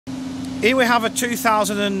Here we have a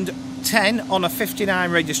 2010 on a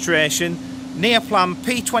 59 registration Neoplan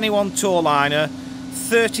P21 Tourliner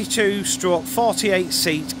 32/48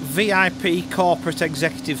 seat VIP corporate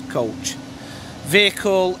executive coach.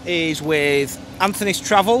 Vehicle is with Anthony's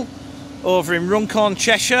Travel over in Runcorn,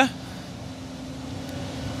 Cheshire.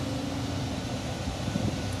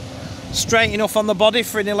 Straight enough on the body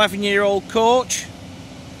for an 11-year-old coach.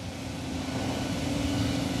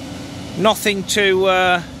 Nothing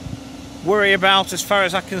to worry about as far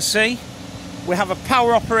as I can see. We have a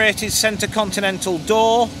power operated centre continental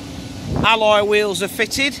door. Alloy wheels are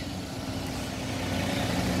fitted.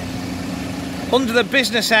 Under the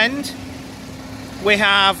business end we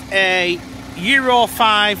have a Euro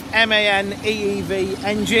 5 MAN EEV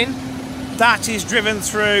engine that is driven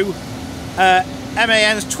through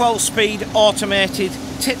MAN's 12-speed automated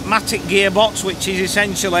Tipmatic gearbox, which is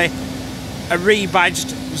essentially a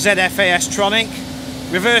rebadged ZFAS Tronic.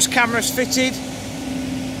 Reverse cameras fitted.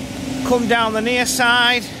 Come down the near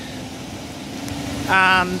side,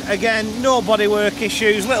 and again no bodywork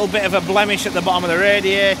issues. Little bit of a blemish at the bottom of the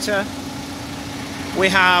radiator. We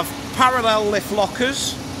have parallel lift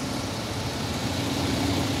lockers.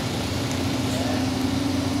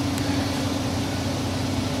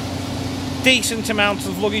 Decent amount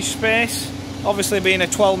of luggage space, obviously being a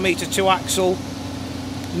 12-metre 2-axle,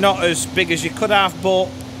 not as big as you could have, but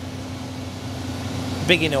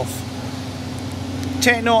big enough.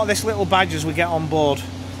 Take note of this little badge as we get on board.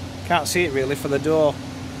 Can't see it really for the door,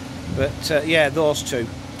 but yeah, those two.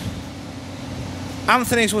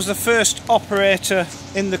 Anthony's was the first operator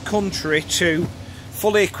in the country to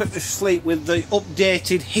fully equip the fleet with the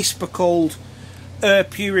updated Hisper-Cold air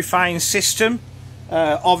purifying system.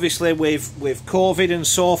 Obviously with COVID and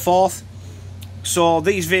so forth, so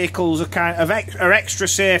these vehicles are extra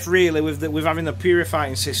safe really with having the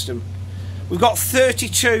purifying system. We've got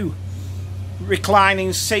 32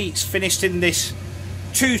 reclining seats finished in this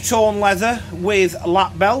two-tone leather with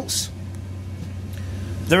lap belts.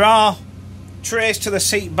 There are trays to the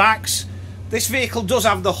seat backs. This vehicle does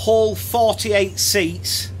have the whole 48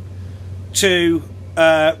 seats to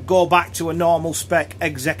go back to a normal spec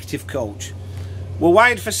executive coach. We're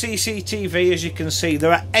wired for CCTV, as you can see.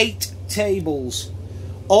 There are 8 tables.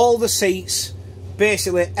 All the seats,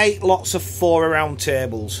 basically 8 lots of 4 round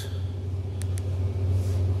tables.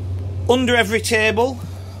 Under every table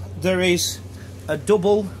there is a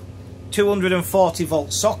double 240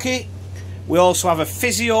 volt socket. We also have a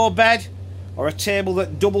physio bed, or a table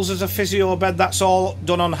that doubles as a physio bed. That's all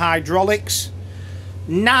done on hydraulics.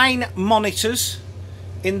 9 monitors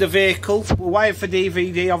in the vehicle. We're wired for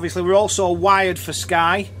DVD, obviously. We're also wired for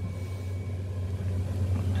Sky.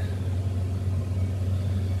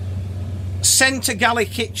 Centre galley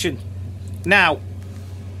kitchen. Now,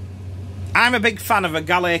 I'm a big fan of a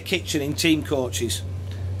galley kitchen in team coaches.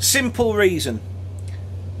 Simple reason.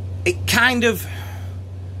 It kind of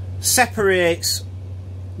separates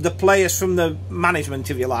the players from the management,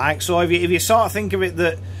 if you like. So if you sort of think of it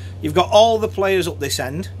that you've got all the players up this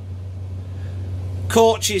end,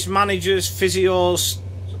 coaches, managers, physios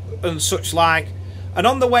and such like, and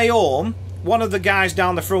on the way home one of the guys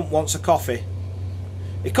down the front wants a coffee.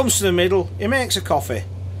 He comes to the middle, he makes a coffee.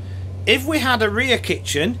 If we had a rear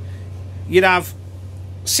kitchen, you'd have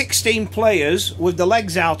 16 players with the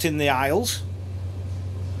legs out in the aisles,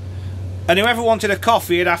 and whoever wanted a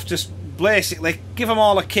coffee you'd have to basically give them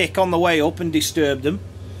all a kick on the way up and disturb them.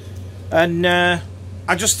 And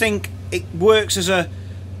I just think it works as a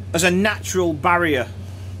natural barrier.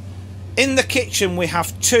 In the kitchen we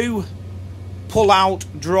have 2 pull-out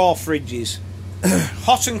drawer fridges,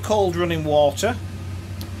 hot and cold running water,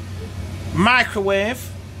 microwave,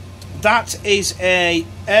 that is a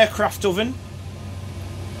aircraft oven,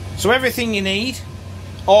 so everything you need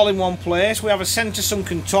all in one place. We have a centre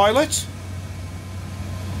sunken toilet.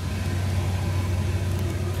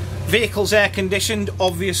 Vehicle's air conditioned,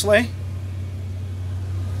 obviously.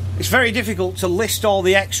 It's very difficult to list all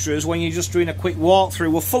the extras when you're just doing a quick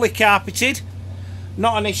walkthrough. We're fully carpeted.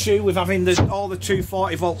 Not an issue with having all the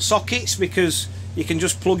 240 volt sockets, because you can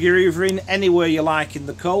just plug your Hoover in anywhere you like in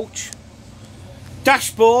the coach.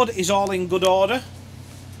 Dashboard is all in good order,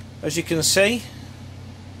 as you can see.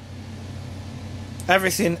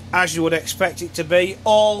 Everything as you would expect it to be.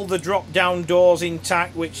 All the drop down doors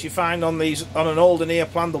intact, which you find on an older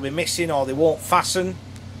Neoplan they'll be missing or they won't fasten.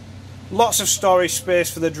 Lots of storage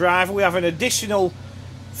space for the driver. We have an additional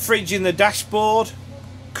fridge in the dashboard.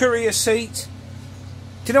 Courier seat.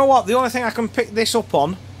 Do you know what? The only thing I can pick this up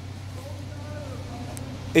on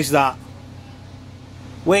is that,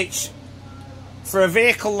 which for a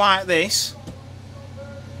vehicle like this,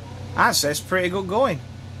 I'd say it's pretty good going.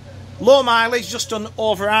 Low mileage, just done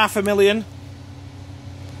over 500,000.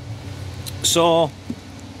 So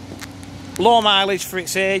low mileage for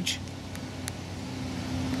its age,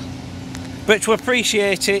 but to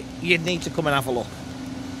appreciate it you'd need to come and have a look.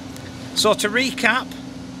 So to recap,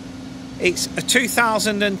 it's a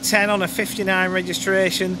 2010 on a 59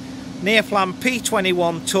 registration Neoplan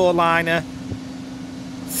P21 Tourliner,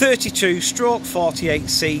 32/48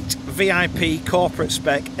 seat VIP corporate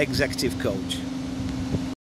spec executive coach.